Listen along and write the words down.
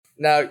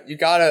Now, you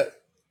got to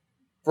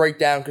break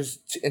down because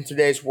in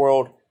today's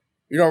world,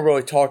 you don't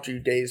really talk to your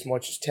date as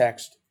much as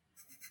text.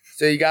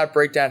 So you got to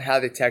break down how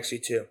they text you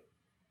too.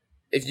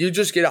 If you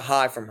just get a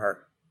hi from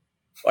her,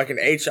 like an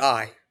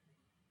HI,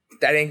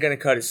 that ain't going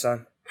to cut it,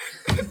 son.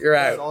 You're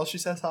out. That's all she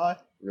says hi?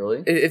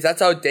 Really? If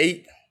that's how a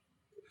date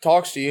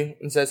talks to you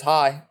and says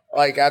hi,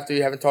 like after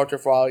you haven't talked to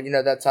her for a while, you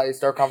know, that's how you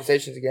start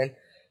conversations again,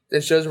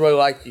 then she doesn't really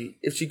like you.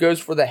 If she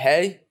goes for the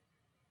hey,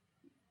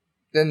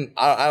 then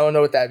I don't know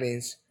what that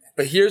means.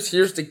 But here's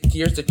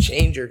the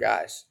changer,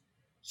 guys.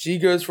 She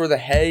goes for the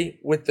hey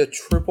with the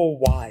triple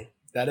Y.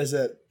 That is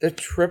it. The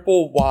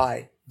triple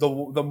Y. The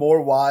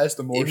more Y's,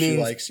 the more It she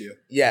means- likes you.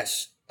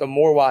 Yes, the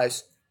more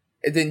Y's.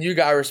 And then you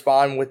gotta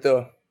respond with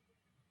the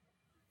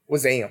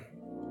Wazam.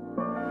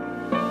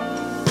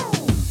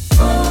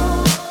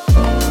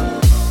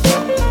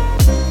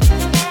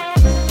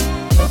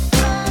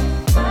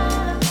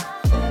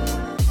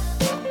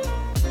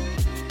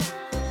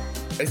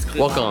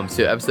 Welcome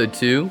to episode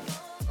 2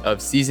 of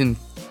season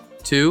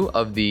 2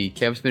 of the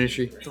Campus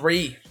Ministry.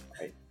 3.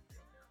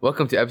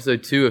 Welcome to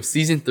episode 2 of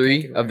season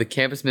 3 of the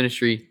Campus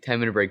Ministry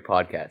 10-Minute Break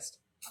podcast.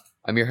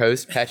 I'm your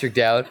host, Patrick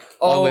Dowd,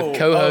 along with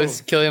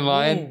co-host Killian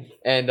Lyon,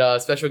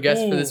 and special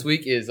guest for this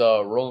week is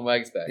Roland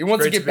Wagsback. He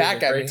wants to Great get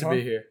back at me. Great to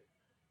be here.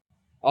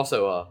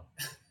 Also,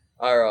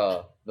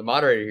 the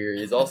moderator here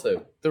is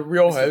also The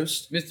real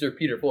host. Mr.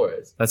 Peter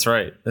Flores. That's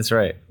right.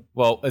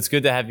 Well, it's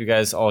good to have you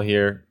guys all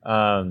here.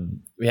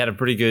 We had a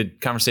pretty good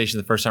conversation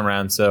the first time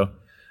around. So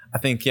I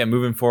think,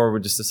 moving forward,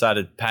 we just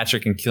decided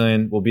Patrick and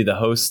Killian will be the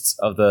hosts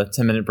of the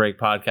 10-Minute Break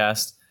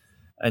podcast.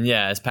 And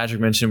as Patrick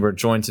mentioned, we're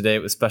joined today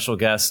with special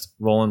guest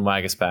Roland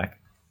Wagispack.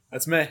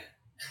 That's me.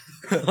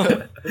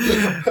 So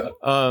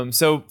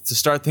to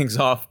start things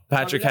off,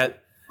 Patrick had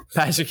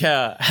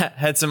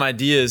some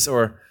ideas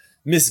or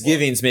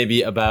misgivings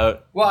maybe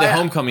about the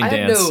homecoming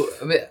dance.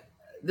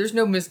 There's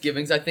no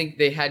misgivings. I think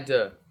they had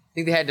to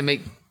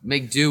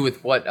make do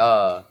with what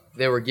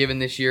they were given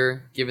this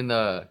year, given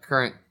the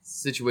current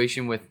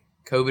situation with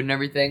COVID and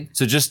everything.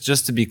 So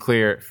just to be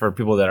clear for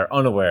people that are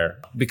unaware,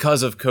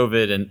 because of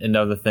COVID and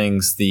other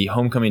things, the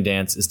homecoming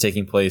dance is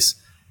taking place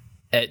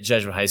at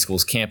Jesuit High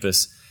School's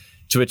campus,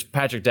 to which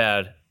Patrick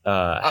Dowd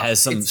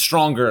has some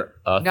stronger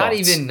thoughts. Not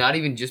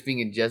even just being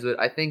a Jesuit.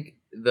 I think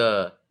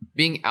the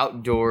being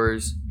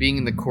outdoors, being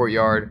in the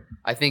courtyard,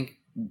 I think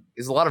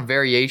is a lot of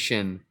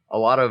variation.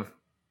 There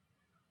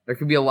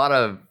could be a lot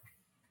of,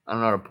 I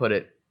don't know how to put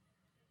it.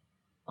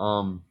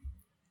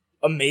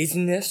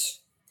 Amazingness.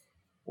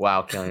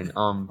 Wow, Killian.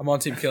 I'm on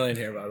Team Killian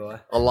here, by the way.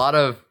 A lot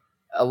of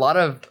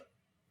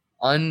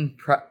I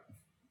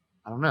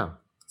don't know.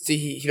 See,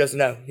 he doesn't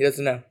know. He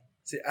doesn't know.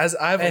 See, as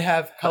I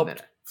have helped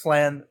minute.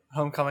 plan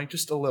homecoming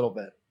just a little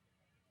bit.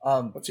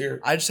 What's your...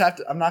 I just have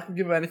to. I'm not gonna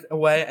give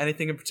away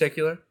anything in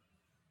particular,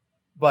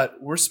 but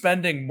we're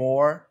spending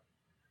more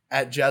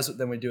at Jesuit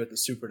than we do at the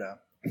Superdome.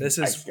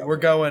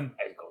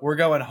 We're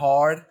going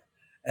hard,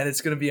 and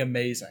it's gonna be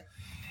amazing.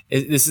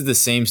 This is the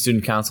same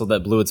student council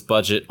that blew its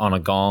budget on a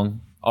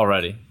gong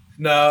already.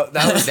 No,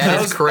 that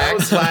was correct. That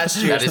was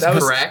last year's. That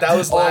is correct. That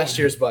was last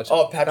year's budget.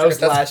 Oh, Patrick, that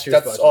was last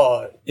year's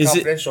budget. Is it-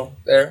 confidential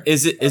there.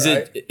 Is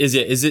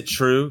it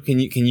true? Can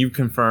you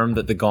confirm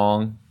that the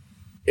gong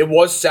It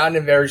was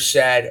sounding very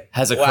sad.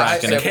 has a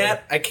crack in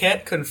it? I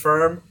can't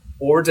confirm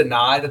or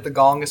deny that the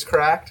gong is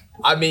cracked.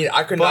 I mean,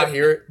 I could not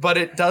hear it. But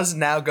it does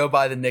now go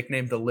by the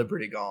nickname the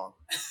Liberty Gong.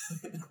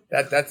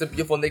 That's a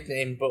beautiful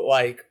nickname, but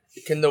like,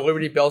 can the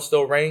Liberty Bell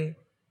still ring?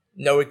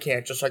 No, it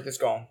can't. Just like this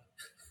gong.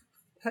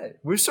 Hey,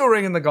 we're still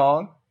ringing the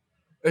gong.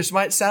 It just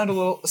might sound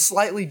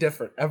slightly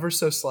different, ever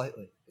so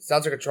slightly. It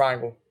sounds like a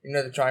triangle. You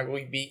know the triangle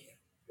you beat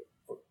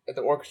at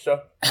the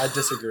orchestra? I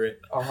disagree.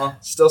 Uh-huh.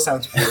 Still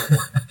sounds beautiful.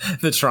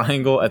 The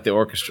triangle at the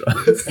orchestra.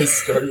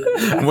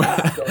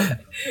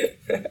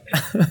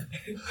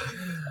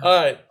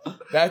 All right,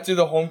 back to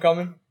the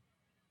homecoming.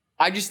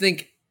 I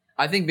think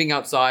being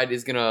outside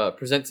is gonna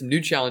present some new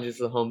challenges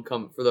for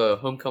the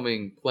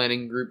homecoming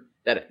planning group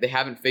that they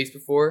haven't faced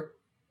before,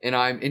 and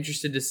I'm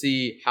interested to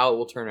see how it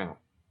will turn out.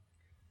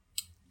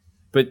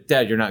 But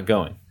Dad, you're not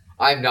going.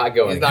 I'm not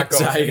going. He's not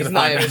going. So how you He's gonna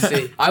not find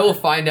even see. I will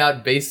find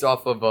out based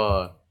off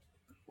of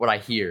what I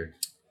hear.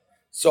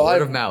 So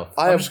Word of mouth.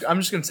 I'm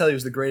just going to tell you it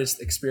was the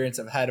greatest experience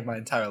I've had in my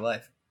entire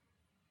life.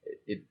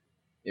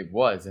 It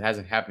was. It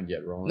hasn't happened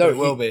yet, Roland. No, It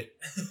will be.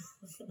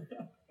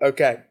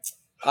 Okay,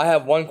 I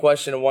have one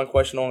question and one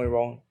question only,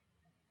 Roland.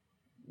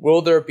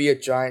 Will there be a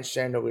giant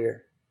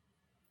chandelier?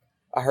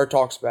 I heard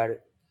talks about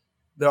it.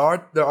 There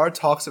are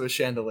talks of a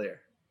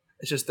chandelier.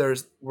 It's just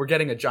we're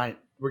getting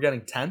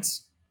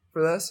tents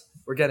for this.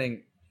 We're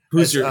getting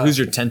Who's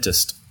your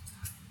tentist?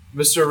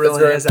 Mr. Really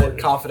very has that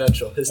important.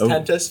 confidential. His Oh.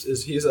 tentist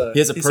is He has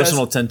a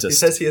personal tentist. He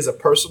says he has a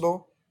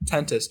personal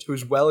tentist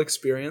who's well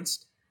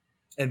experienced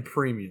and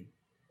premium.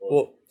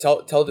 Well,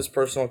 tell this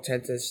personal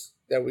tentist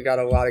that we got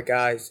a lot of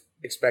guys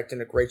expecting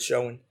a great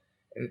showing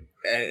and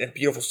a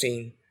beautiful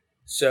scene.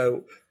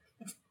 So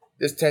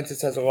this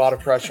tentist has a lot of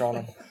pressure on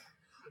him.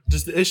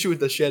 Just the issue with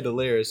the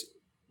chandelier is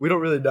we don't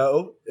really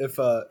know if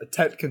a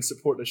tent can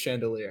support a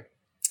chandelier.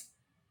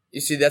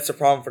 You see, that's the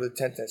problem for the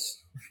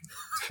tentist.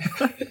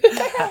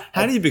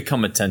 How do you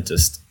become a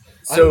tentist?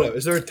 I don't So know.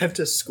 Is there a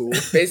dentist school?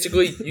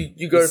 basically,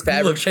 you go to School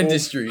fabric of school.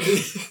 dentistry.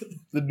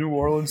 The New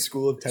Orleans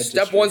School of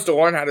Dentistry. Step one's to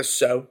learn how to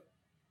sew.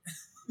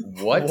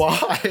 What? Why?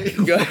 Why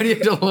do you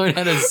have to learn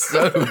how to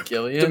sew,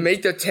 Killian? To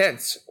make the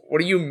tents. What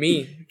do you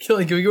mean?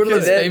 Killian, can we go to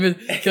those Killian.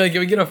 famous? Killian, can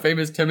we get a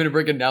famous 10-minute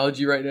break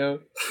analogy right now?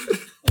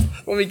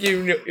 Let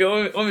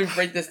me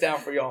break this down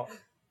for y'all.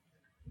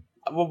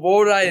 Well, what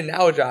would I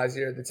analogize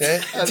here? The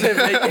tent?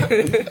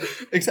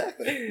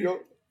 Exactly.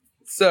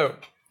 So,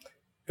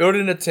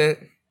 building a tent,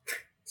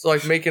 it's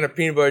like making a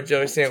peanut butter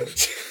jelly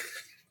sandwich.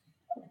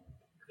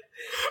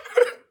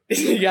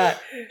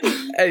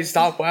 Hey,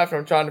 stop laughing.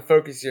 I'm trying to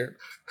focus here.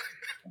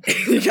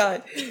 you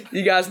got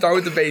to start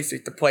with the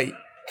basic, the plate.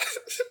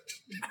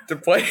 The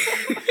plate.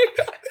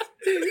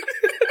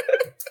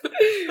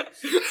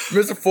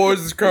 Mr.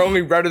 Flores is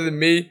currently better than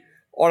me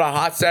on a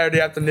hot Saturday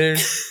afternoon.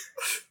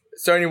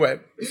 So anyway,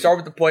 you start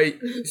with the plate.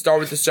 You start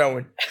with the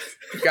sewing.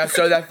 You got to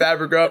sew that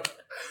fabric up.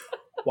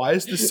 Why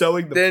is the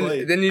sewing the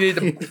plate? Then you need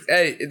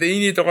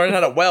to learn how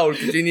to weld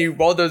because you need to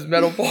weld those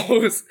metal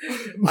poles.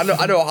 I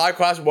know a high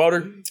class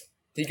welder.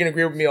 He can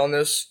agree with me on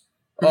this.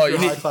 Who's Oh, your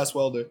you need high-class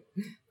welder?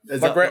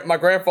 my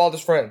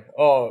grandfather's friend.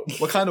 Oh,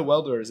 What kind of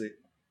welder is he?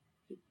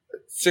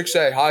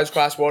 6A, highest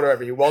class welder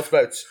ever. He welds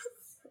boats.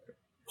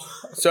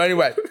 So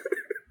anyway,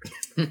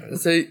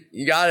 so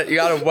you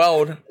gotta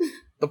weld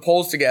the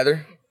poles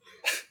together,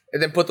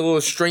 and then put the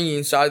little stringy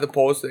inside the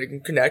poles so they can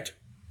connect.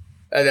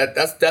 And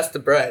that's the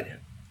bread.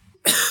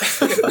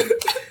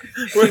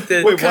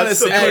 Wait, what kind of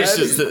sandwich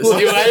is this?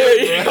 You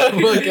layer.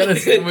 What kind of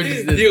sandwich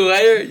is this? You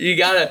layer. You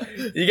gotta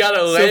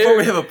So layer. far,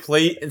 we have a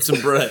plate and some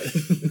bread.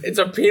 It's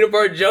a peanut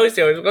butter jelly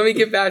sandwich. Let me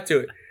get back to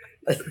it.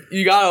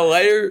 You gotta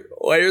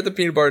layer the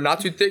peanut butter,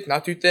 not too thick,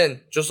 not too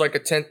thin, just like a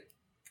tent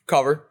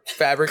cover,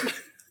 fabric,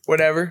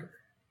 whatever.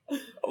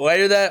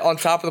 Layer that on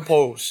top of the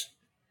poles,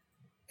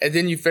 and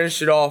then you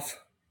finish it off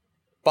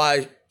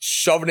by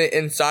shoving it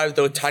inside of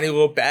the tiny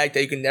little bag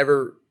that you can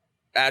never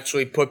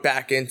actually put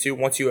back into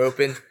once you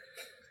open.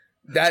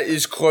 That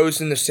is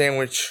closing the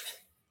sandwich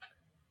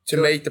to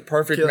make the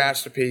perfect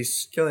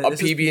masterpiece, Killian, a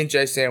this is-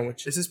 PB&J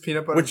sandwich, This is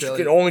peanut butter which you jelly.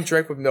 can only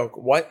drink with milk.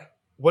 What?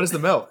 What is the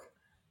milk?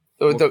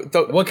 What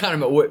kind of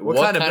milk? What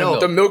kind of milk?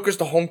 The milk is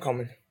the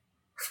homecoming.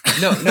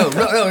 No.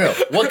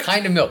 What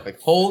kind of milk? Like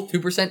whole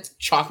 2%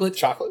 chocolate?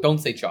 Chocolate? Don't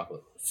say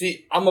chocolate.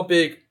 See, I'm a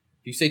big. If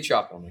you say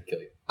chocolate, I'm gonna kill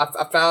you.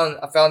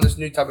 I found this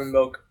new type of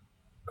milk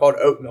called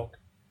oat milk.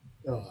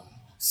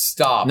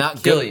 Stop.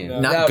 Not Killian.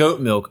 goat, not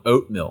goat milk,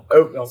 oat milk.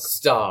 Oat milk.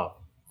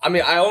 Stop. I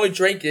mean, I only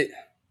drink it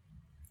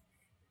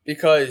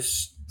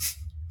because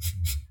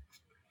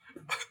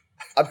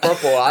I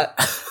burp a lot.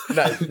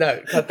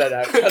 No, cut that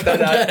out. Cut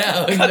that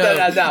out. Cut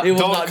that out. It will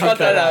Don't not cut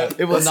be that cut. out.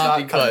 It will Let's not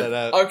be cut cut.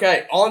 that out.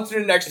 Okay, on to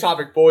the next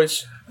topic,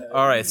 boys.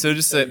 All right, so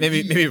just to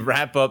maybe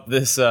wrap up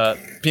this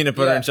peanut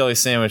butter and jelly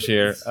sandwich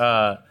here.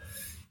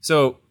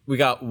 So we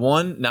got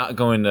 1 not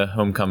going to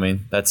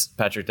homecoming. That's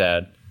Patrick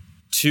Dad.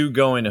 2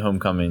 going to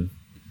homecoming.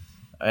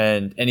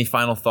 And any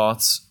final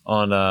thoughts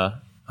on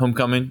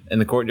homecoming in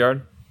the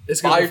courtyard?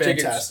 It's going Buy to be your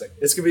tickets. fantastic.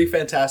 It's going to be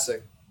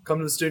fantastic. Come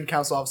to the student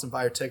council office and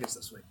buy your tickets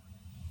this week.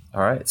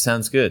 All right,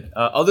 sounds good.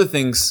 Other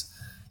things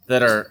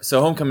that are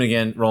so homecoming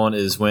again, Roland,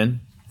 is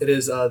when? It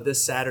is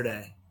this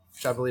Saturday,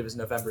 which I believe is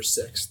November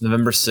 6th,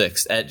 November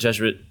 6th at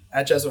Jesuit.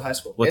 at Jesuit High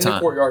School. What In the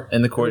time? courtyard. In the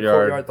In the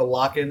courtyard. The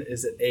lock-in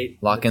is at 8.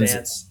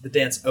 Lock-in's- The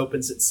dance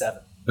opens at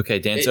 7. Okay,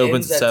 dance It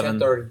opens ends at 7.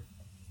 10:30.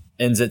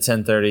 Ends at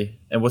 10:30.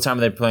 And what time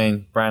are they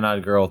playing Brown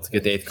Eyed Girl to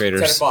get the 8th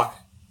graders? 10 o'clock.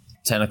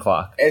 10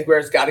 o'clock. 8th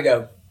graders gotta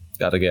go.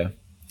 Gotta go.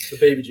 The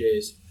Baby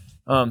Jays.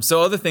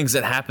 So other things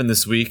that happened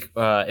this week,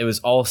 it was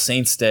All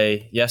Saints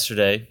Day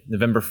yesterday,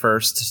 November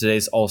 1st.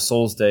 Today's All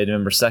Souls Day,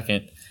 November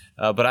 2nd.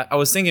 But I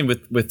was thinking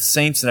with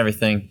saints and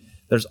everything,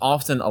 there's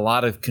often a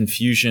lot of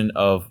confusion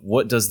of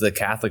what does the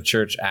Catholic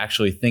Church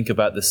actually think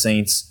about the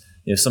saints.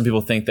 You know, some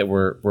people think that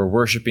we're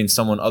worshiping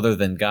someone other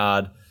than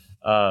God.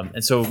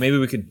 And so maybe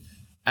we could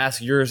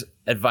ask your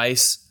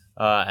advice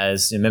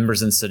as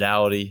members in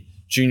Sodality,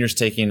 juniors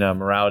taking a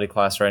morality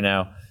class right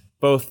now.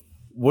 Both,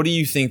 what do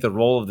you think the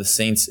role of the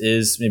saints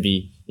is?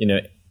 Maybe,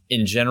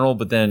 in general,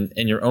 but then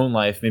in your own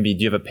life, maybe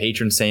do you have a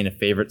patron saint, a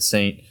favorite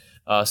saint?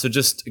 So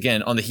just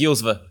again, on the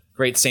heels of a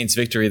great Saints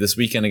victory this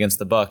weekend against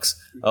the Bucks,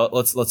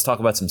 let's talk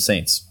about some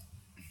saints.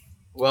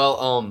 Well,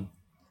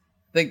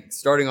 I think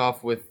starting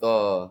off with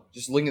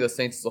just looking at the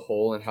saints as a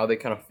whole and how they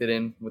kind of fit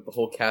in with the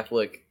whole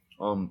Catholic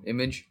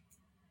image.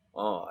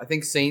 I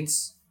think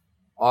saints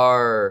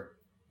are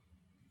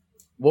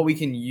what we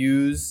can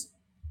use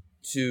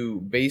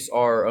to base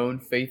our own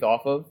faith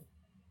off of.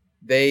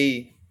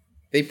 They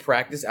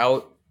practice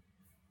out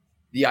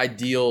the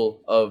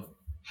ideal of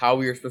how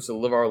we are supposed to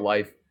live our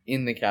life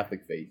in the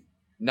Catholic faith.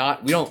 We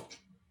don't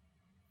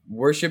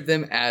worship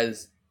them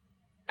as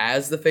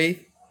the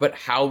faith, but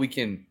how we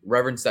can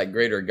reverence that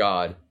greater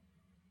God.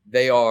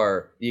 They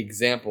are the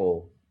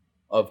example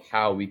of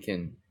how we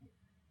can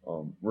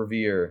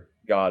revere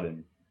God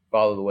and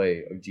follow the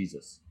way of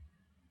Jesus.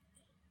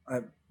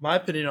 My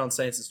opinion on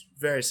saints is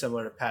very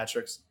similar to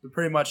Patrick's. They're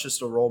pretty much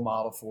just a role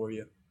model for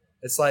you.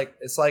 It's like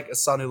a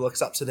son who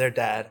looks up to their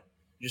dad.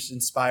 You're just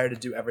inspired to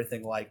do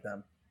everything like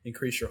them.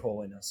 Increase your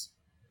holiness.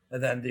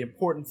 And then the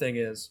important thing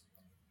is,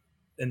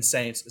 in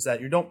saints, is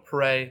that you don't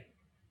pray.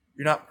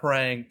 You're not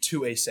praying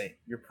to a saint.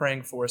 You're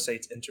praying for a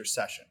saint's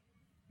intercession.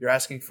 You're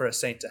asking for a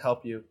saint to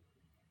help you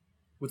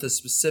with a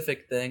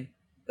specific thing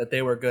that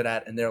they were good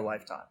at in their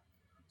lifetime.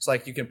 It's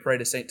like you can pray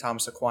to St.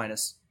 Thomas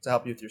Aquinas to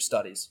help you with your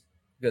studies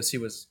because he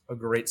was a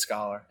great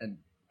scholar and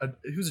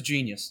he was a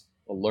genius.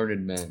 A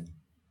learned man.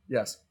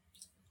 Yes.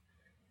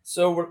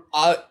 So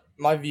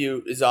my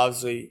view is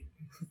obviously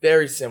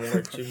very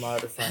similar to my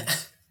other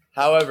friends.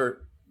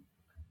 However,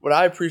 what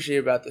I appreciate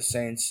about the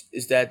saints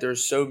is that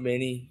there's so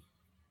many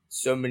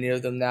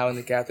of them now in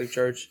the Catholic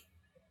Church.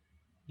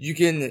 You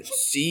can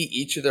see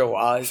each of their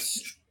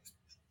lives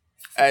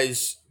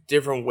as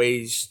different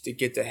ways to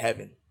get to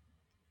heaven.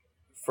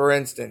 For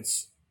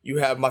instance, you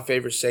have my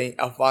favorite saint,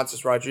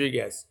 Alphonsus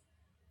Rodriguez.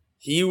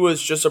 He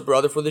was just a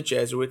brother for the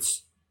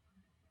Jesuits.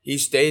 He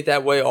stayed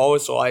that way all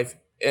his life,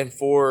 and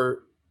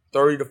for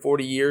 30 to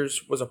 40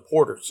 years was a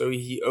porter. So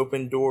he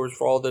opened doors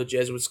for all the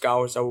Jesuit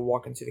scholars that would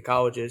walk into the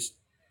colleges.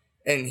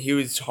 And he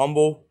was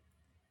humble,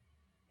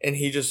 and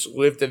he just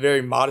lived a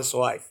very modest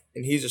life,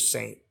 and he's a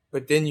saint.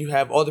 But then you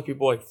have other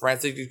people like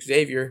Francis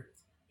Xavier,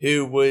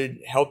 who would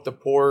help the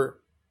poor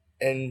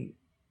in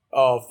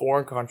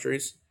foreign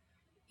countries.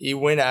 He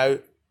went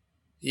out,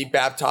 he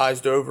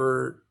baptized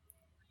over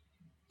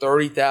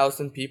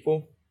 30,000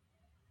 people.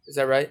 Is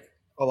that right?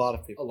 A lot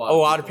of people. A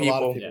lot of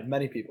people. Yeah.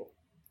 Many people.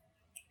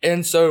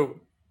 And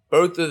so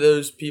both of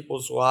those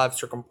people's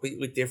lives are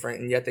completely different,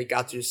 and yet they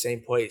got to the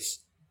same place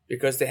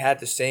because they had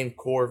the same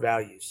core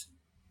values.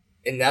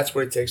 And that's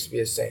what it takes to be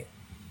a saint.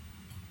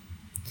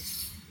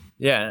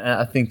 Yeah, and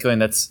I think Glenn,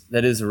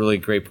 that is a really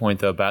great point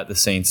though about the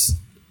saints.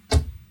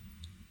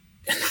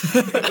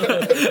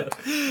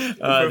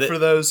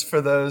 For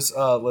those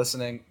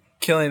listening,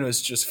 Killian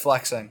was just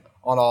flexing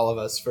on all of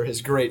us for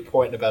his great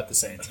point about the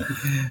saints.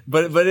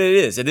 But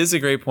it is a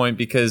great point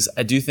because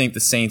I do think the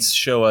saints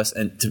show us,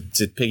 and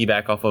to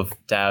piggyback off of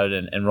Dowd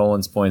and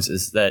Roland's points,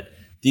 is that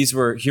these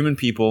were human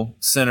people,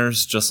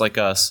 sinners just like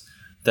us,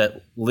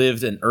 that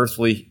lived an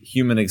earthly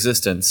human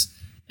existence.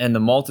 And the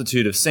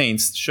multitude of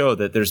saints show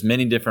that there's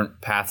many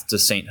different paths to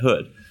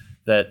sainthood,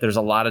 that there's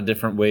a lot of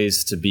different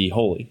ways to be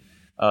holy.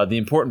 The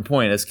important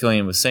point, as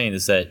Killian was saying,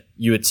 is that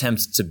you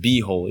attempt to be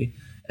holy.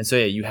 And so,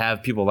 yeah, you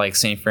have people like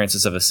St.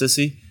 Francis of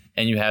Assisi,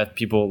 and you have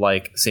people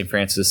like St.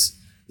 Francis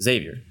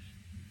Xavier.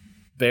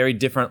 Very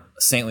different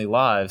saintly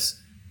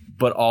lives,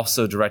 but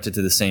also directed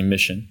to the same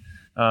mission.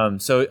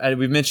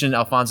 We've mentioned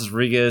Alphonsus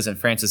Rodriguez and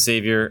Francis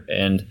Xavier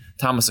and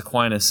Thomas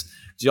Aquinas.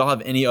 Do y'all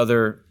have any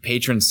other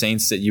patron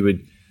saints that you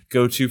would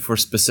go to for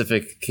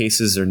specific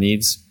cases or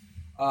needs?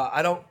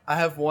 I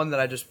have one that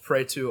I just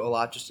pray to a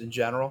lot just in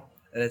general,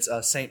 and it's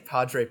Saint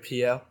Padre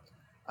Pio.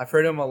 I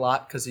pray to him a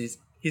lot because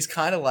he's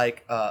kind of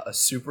like a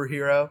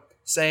superhero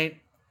saint.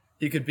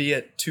 He could be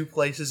at two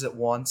places at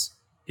once.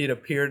 He'd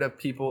appear to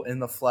people in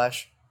the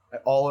flesh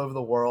all over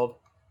the world.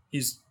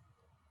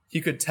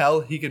 He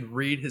could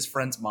read his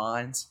friends'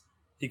 minds.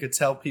 He could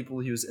tell people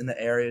he was in the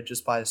area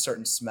just by a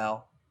certain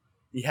smell.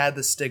 He had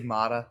the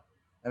stigmata.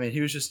 I mean,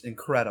 he was just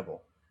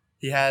incredible.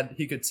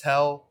 He could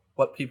tell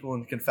what people in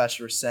the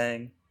confession were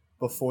saying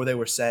before they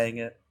were saying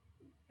it.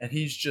 And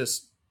he's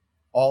just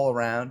all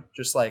around,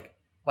 just like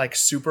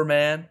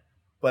Superman,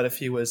 but if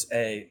he was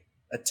a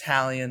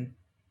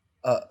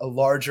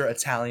larger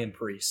Italian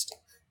priest.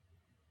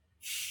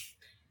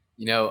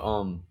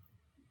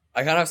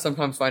 I kind of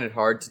sometimes find it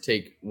hard to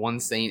take one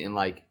saint and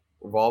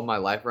revolve my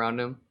life around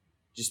him,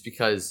 just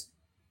because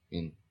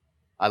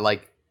I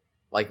like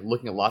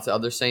looking at lots of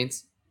other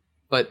saints.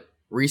 But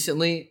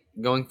recently,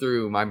 going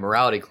through my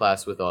morality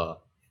class with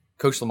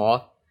Coach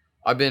Lamoth,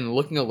 I've been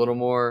looking a little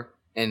more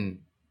and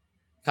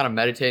kind of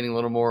meditating a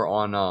little more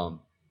on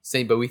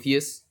Saint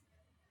Boethius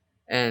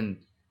and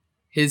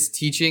his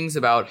teachings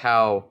about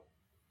how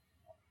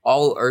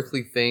all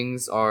earthly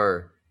things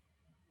are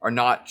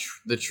not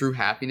the true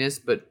happiness,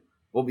 but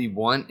what we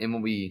want and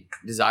what we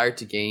desire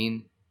to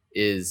gain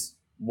is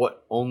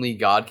what only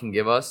God can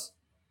give us.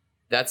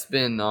 That's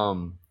been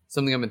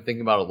something I've been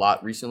thinking about a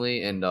lot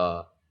recently, and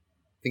I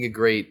think a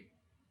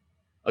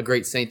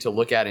great saint to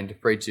look at and to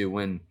pray to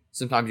when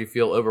sometimes you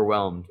feel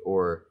overwhelmed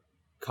or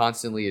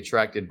constantly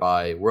attracted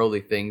by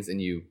worldly things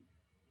and you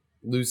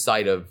lose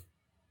sight of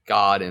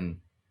God and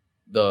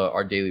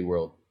our daily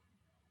world.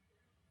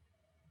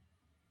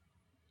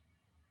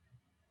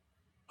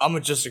 I'm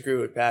going to just agree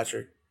with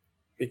Patrick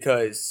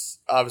because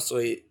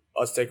obviously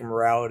us taking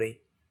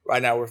morality,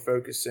 right now we're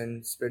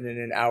spending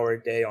an hour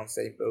a day on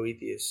St.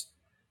 Boethius,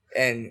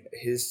 and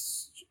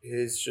his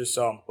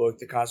book,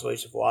 The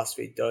Consolation of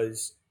Philosophy,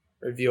 does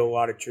reveal a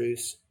lot of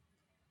truths.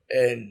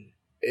 And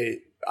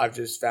I've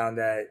just found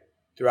that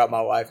throughout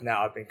my life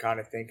now, I've been kind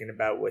of thinking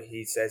about what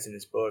he says in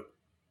his book,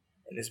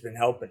 and it's been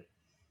helping.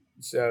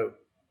 So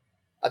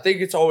I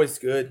think it's always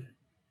good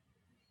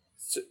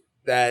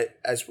that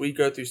as we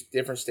go through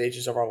different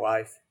stages of our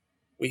life,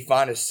 we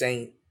find a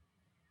saint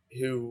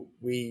who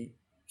we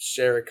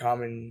share a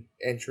common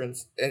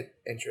interest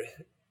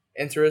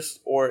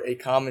or a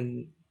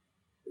common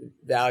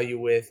value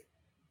with,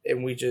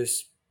 and we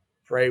just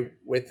pray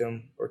with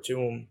them or to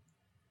them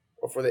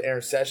or for the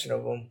intercession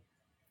of them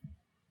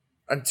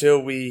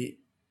until we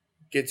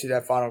get to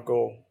that final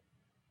goal.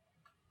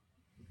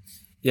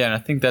 Yeah, and I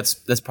think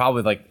that's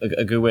probably like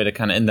a good way to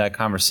kind of end that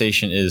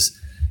conversation is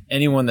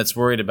anyone that's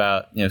worried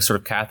about, sort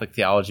of Catholic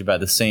theology about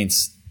the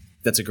saints,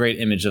 that's a great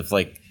image of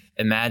like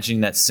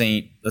imagining that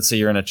saint. Let's say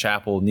you're in a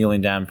chapel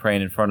kneeling down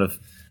praying in front of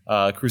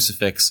a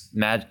crucifix,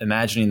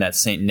 imagining that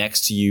saint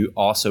next to you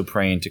also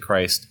praying to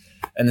Christ.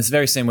 And it's the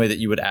very same way that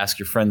you would ask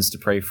your friends to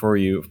pray for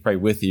you, pray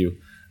with you.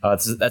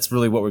 That's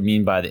really what we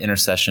mean by the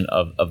intercession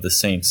of the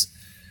saints.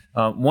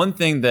 One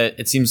thing that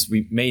it seems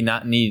we may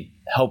not need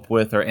help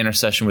with or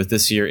intercession with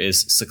this year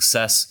is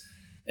success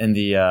in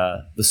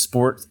the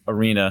sport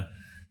arena,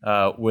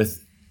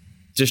 with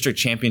district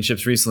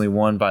championships recently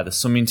won by the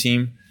swimming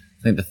team.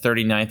 I think the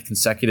 39th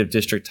consecutive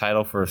district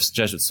title for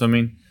Jesuit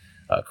swimming.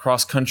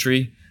 Cross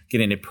country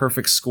getting a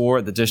perfect score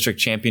at the district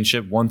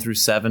championship, 1 through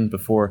 7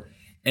 before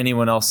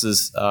anyone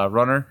else's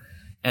runner.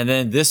 And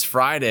then this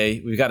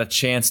Friday, we've got a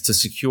chance to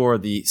secure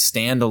the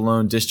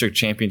standalone district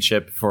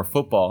championship for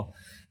football.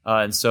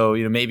 And so,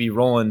 maybe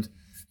Roland,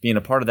 being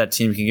a part of that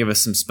team, can give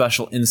us some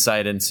special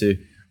insight into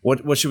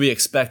what should we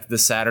expect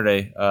this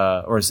Saturday,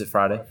 or is it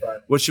Friday?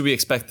 What should we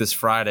expect this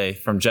Friday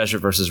from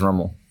Jesuit versus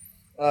Rummel?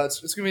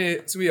 It's gonna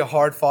be a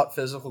hard fought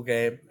physical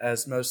game,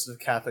 as most of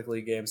the Catholic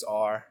League games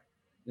are.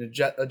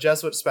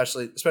 Jesuit,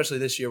 especially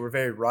this year, we're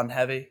very run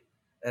heavy,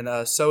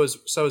 and so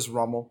is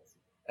Rummel.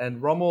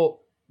 And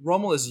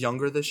Rummel is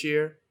younger this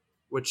year,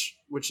 which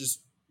is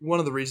one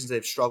of the reasons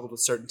they've struggled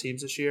with certain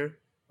teams this year.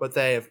 But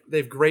they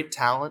have great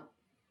talent,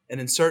 and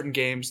in certain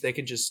games they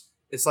can just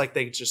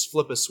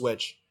flip a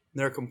switch and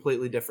they're a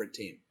completely different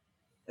team,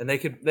 and they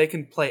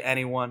can play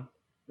anyone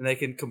and they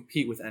can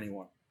compete with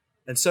anyone,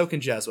 and so can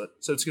Jesuit.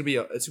 So it's gonna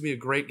be a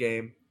great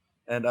game,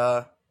 and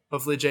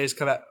hopefully Jays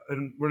come out,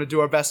 and we're gonna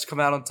do our best to come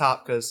out on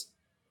top because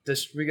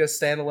we get a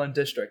standalone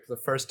district for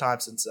the first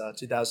time since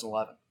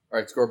 2011. All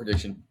right, score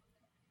prediction.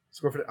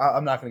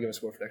 I'm not gonna give a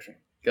score prediction.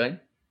 Okay.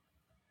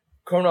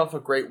 Coming off a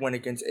great win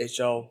against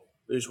HL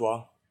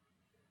Bourgeois,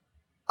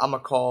 I'm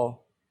going to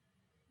call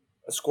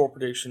a score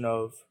prediction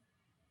of,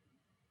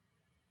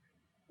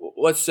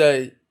 let's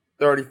say,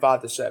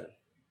 35-7.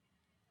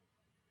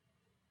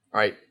 All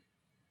right.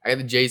 I got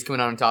the Jays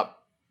coming out on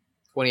top,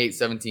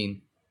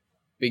 28-17.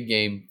 Big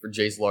game for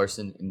Jace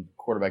Larson and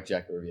quarterback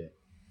Jack Riviere.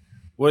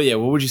 What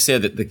would you say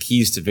that the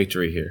keys to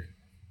victory here?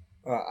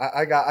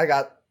 I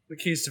got the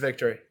keys to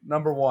victory.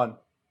 Number one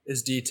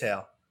is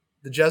detail.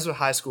 The Jesuit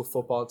high school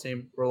football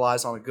team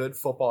relies on a good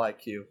football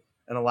IQ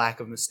and a lack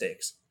of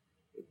mistakes.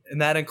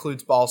 And that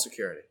includes ball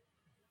security.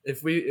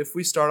 If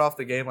we start off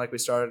the game like we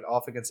started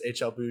off against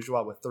HL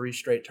Bourgeois with 3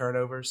 straight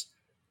turnovers,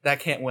 that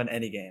can't win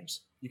any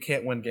games. You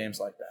can't win games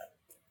like that.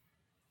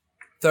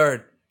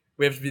 Third,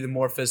 we have to be the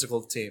more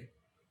physical team.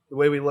 The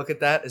way we look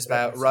at that is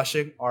by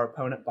rushing our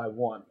opponent by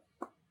 1.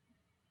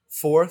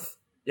 Fourth,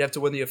 you have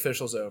to win the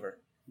officials over.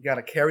 You got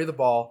to carry the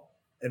ball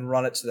and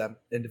run it to them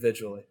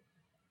individually.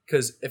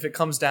 Because if it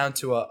comes down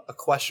to a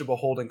questionable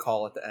holding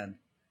call at the end,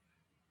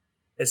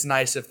 it's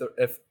nice if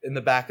in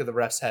the back of the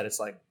ref's head it's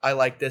like, I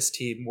like this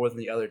team more than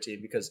the other team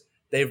because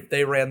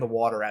they ran the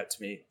water out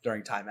to me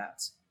during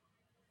timeouts.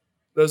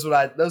 Those are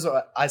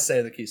what I say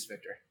are the keys to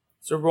victory.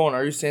 So, Roland,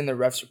 are you saying the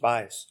refs are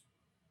biased?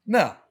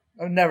 No,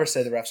 I would never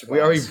say the refs are biased. Wait,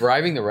 are we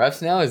bribing the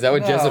refs now? Is that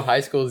what Jesuit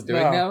High School is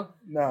doing now?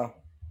 No.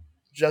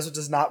 Jesuit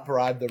does not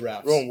bribe the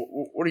refs. Roland,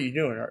 what are you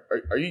doing?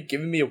 Are you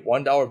giving me a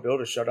 $1 bill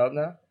to shut up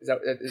now?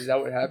 Is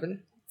that what happened?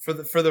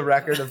 For the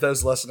record of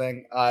those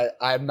listening, I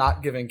am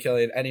not giving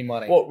Killian any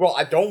money. Well,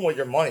 I don't want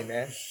your money,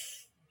 man.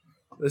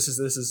 This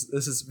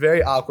is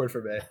very awkward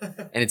for me.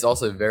 And it's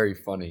also very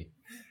funny.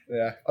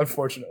 Yeah,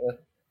 unfortunately.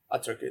 I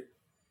took it.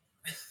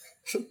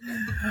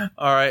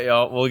 All right,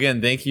 y'all. Well,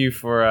 again, thank you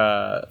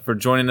for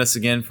joining us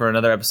again for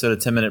another episode of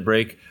 10-Minute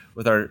Break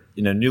with our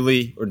with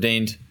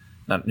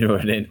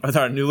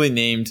our newly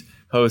named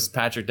host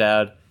Patrick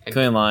Dowd,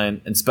 Killian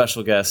Lyon, and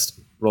special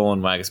guest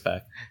Roland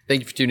Wagaspak. Thank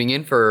you for tuning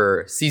in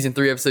for Season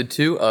 3, Episode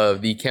 2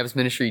 of the Campus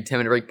Ministry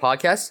 10-Minute Break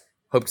podcast.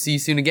 Hope to see you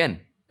soon again.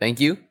 Thank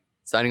you.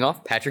 Signing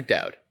off, Patrick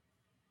Dowd.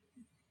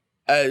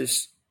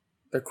 As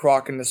the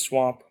croc in the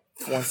swamp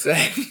once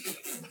said.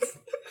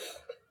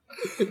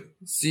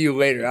 See you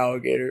later,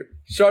 alligator.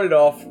 Shut it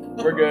off.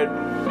 We're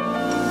good.